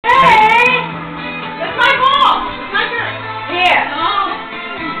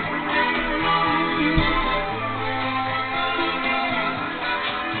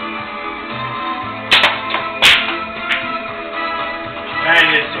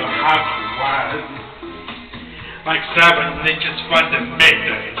so happy was. Like 7 inches from the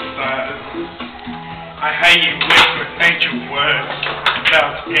midnight sun. I hear you whisper angel words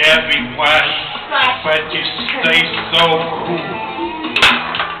about everyone, but you stay so cool.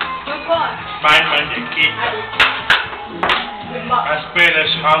 Mine when you keep I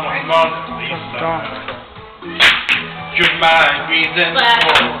Spanish Mona Lisa. You're my reason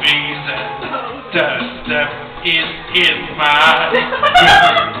for reason. The step is my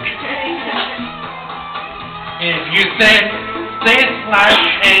If you said this life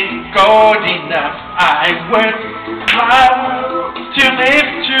ain't good enough, I would love to live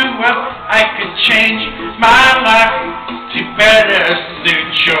too well. I could change my life to better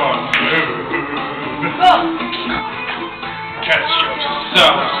suit your mood. Cause you're so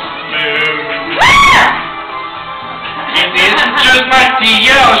smooth. It is just like the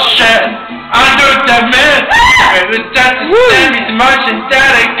ocean under the moon. It was just the same emotion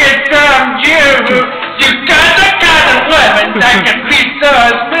that I get from you. You got the kind of women that can be so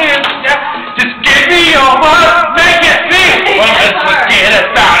smooth. Just give me your heart, make it feel. Well, let's forget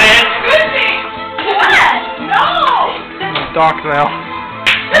about it. What? No! It's dark now.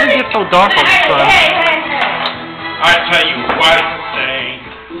 Why did it get so dark all of a sudden? I tell you one thing.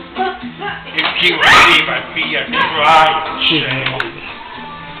 If you would leave, I'd be a crying shame.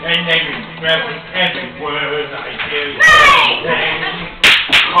 And they regret every word I hear you say.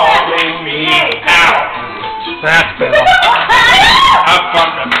 Calling me out. That's better. Up on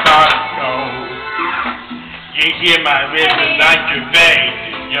the start goes. You hear my rhythm like your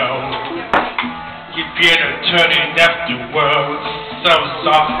veins, yo. You feel it turning up the world, so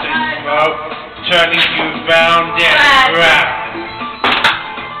soft and slow, turning you round and round.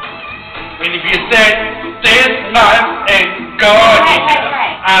 And if you said this life ain't good enough,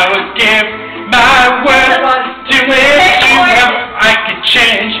 I would give my word to live you up. I could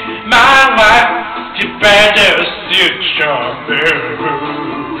change my life to better suit your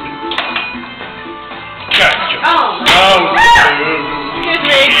mood. Got your own mood.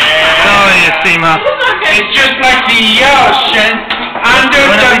 Yeah. Sorry, Sima. It's just like the ocean under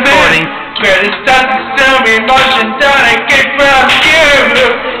the moon. But it's just the same emotion that I get from you.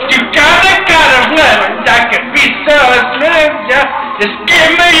 You got the kind of women that can be so smooth. Yeah. Just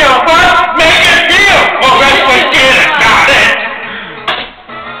give me your heart, make it feel, or else forget about it.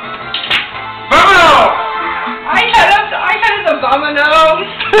 Vámonos! I had a domino.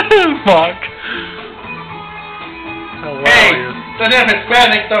 Fuck. Hey, doesn't have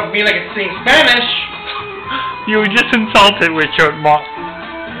Hispanic, don't mean I can sing Spanish. You just insulted Richard, Mark.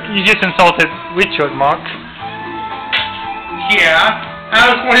 You just insulted Richard, Mark. Yeah,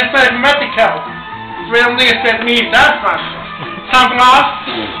 I was born Hispanic from Mexico. So I don't think it's me, that's fine. Time off.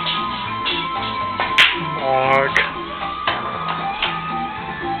 Mark.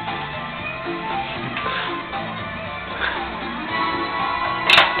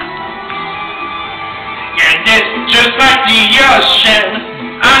 And it's just like the ocean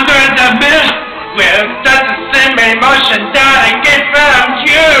under the moon. Well, that's the same emotion that I get from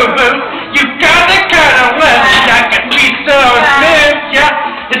you. You got the kind of women that can be so smooth. Yeah,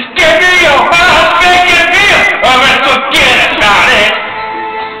 just give me your heart, make it feel, or else forget about it.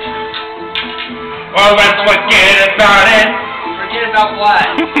 Or else forget about it. Forget about what?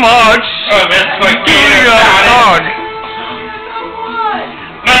 Mark. Or else forget about it.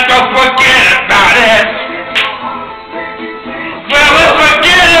 Let's go forget about it. Well, let's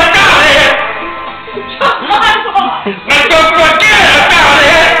forget about it. Let's go forget about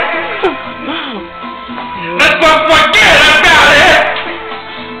it. Let's go forget about it.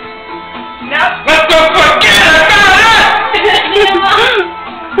 Let's go forget about it.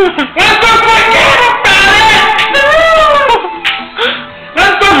 Let's go forget about it.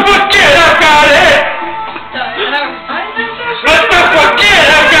 Let's go forget about it. Let's go forget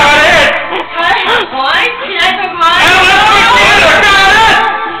about it. Why? Can I put mine? Let's forget about it.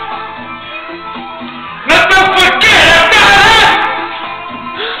 Let's go forget about it.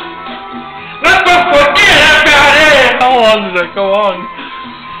 Let's go forget about it. How long does that go on?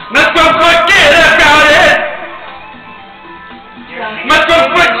 Let's go forget about it. Let's go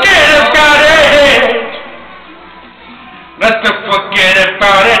forget about it. Let's go forget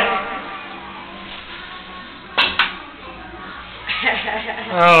about it.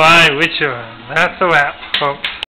 Alright, Richard. That's a wrap, folks.